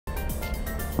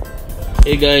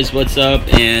Hey guys, what's up?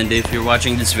 And if you're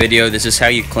watching this video, this is how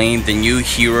you claim the new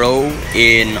hero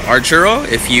in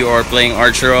Archero. If you are playing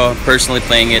Archero, personally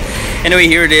playing it. Anyway,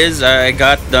 here it is. I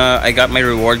got my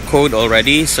reward code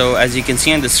already. So as you can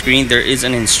see on the screen, there is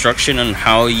an instruction on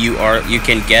how you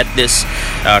can get this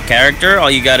character. All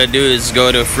you gotta do is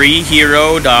go to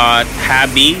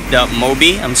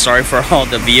freehero.habi.mobi. I'm sorry for all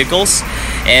the vehicles,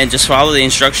 and just follow the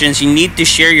instructions. You need to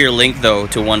share your link though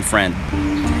to one friend.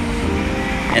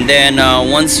 And then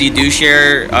once you do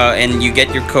share and you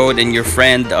get your code and your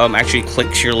friend actually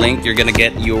clicks your link, you're gonna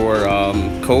get your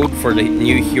code for the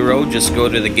new hero. Just go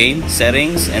to the game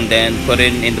settings and then put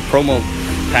in the promo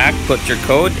pack, put your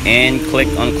code and click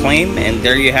on claim, and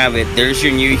there you have it. There's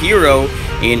your new hero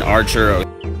in Archero.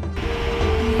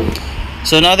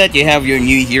 So now that you have your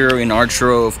new hero in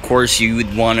Archero, of course you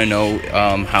would want to know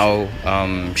how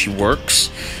she works.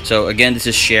 So again, this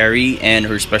is Shari, and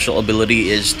her special ability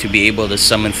is to be able to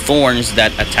summon thorns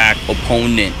that attack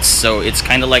opponents. So it's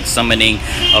kind of like summoning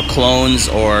clones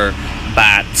or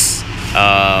bats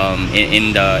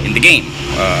in the game,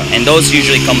 and those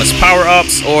usually come as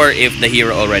power-ups or if the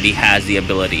hero already has the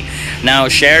ability. Now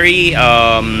Shari,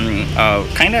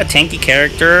 kind of a tanky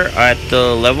character. At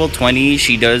the level 20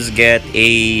 she does get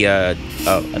a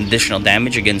additional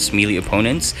damage against melee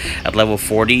opponents. At level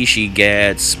 40 she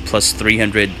gets plus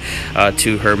 300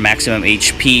 to her maximum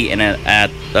HP, and at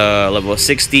level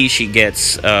 60 she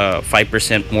gets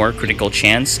 5% more critical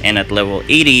chance, and at level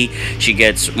 80 she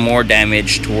gets more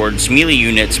damage towards melee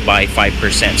units by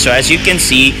 5%. So as you can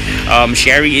see,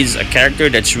 Shari is a character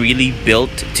that's really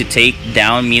built to take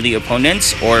down melee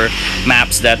opponents or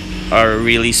maps that are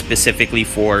really specifically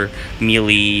for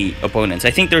melee opponents.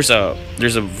 I think there's a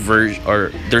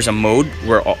mode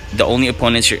where the only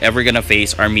opponents you're ever gonna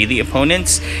face are melee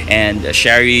opponents, and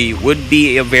Shari would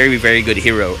be a very, very good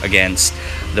hero against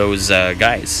those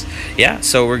guys. Yeah,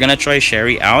 so we're gonna try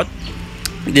Shari out.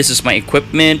 This is my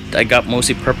equipment. I got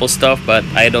mostly purple stuff, but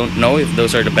I don't know if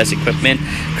those are the best equipment.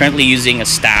 Currently using a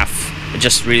staff. I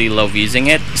just really love using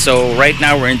it. So right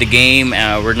now we're in the game.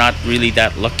 We're not really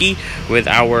that lucky with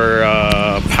our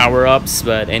power-ups,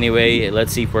 but anyway,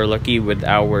 let's see if we're lucky with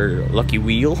our lucky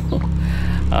wheel.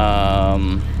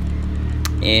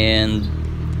 And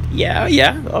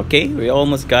yeah, okay, we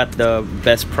almost got the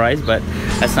best prize, but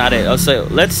that's not it. Also,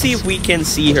 let's see if we can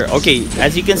see her. Okay,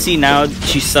 as you can see now,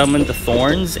 she summoned the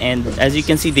thorns, and as you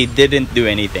can see, they didn't do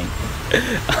anything.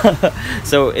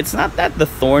 So it's not that the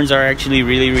thorns are actually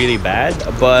really bad,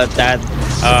 but that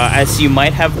as you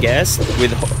might have guessed,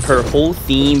 with her whole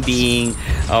theme being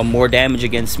more damage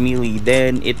against melee,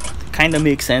 then it kind of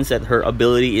makes sense that her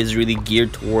ability is really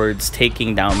geared towards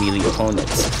taking down melee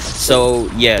opponents. So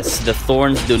yes, the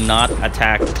thorns do not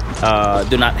attack,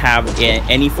 do not have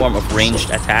any form of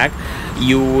ranged attack.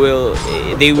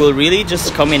 They will really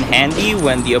just come in handy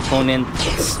when the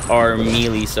opponents are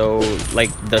melee. So like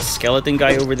the skeleton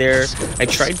guy over there, I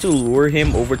tried to lure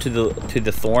him over to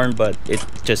the thorn, but it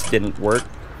just didn't work.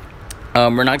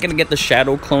 We're not gonna get the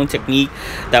shadow clone technique.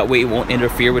 That way it won't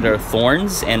interfere with our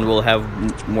thorns, and we'll have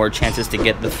more chances to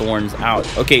get the thorns out.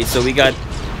 Okay, so we got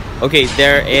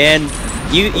there, and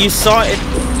you saw it.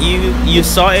 You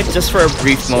saw it just for a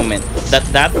brief moment.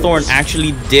 That thorn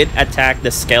actually did attack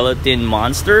the skeleton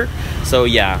monster. So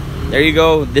yeah, there you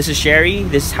go. This is Shari.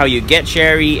 This is how you get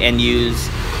Shari and use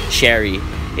Shari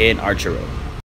in Archero.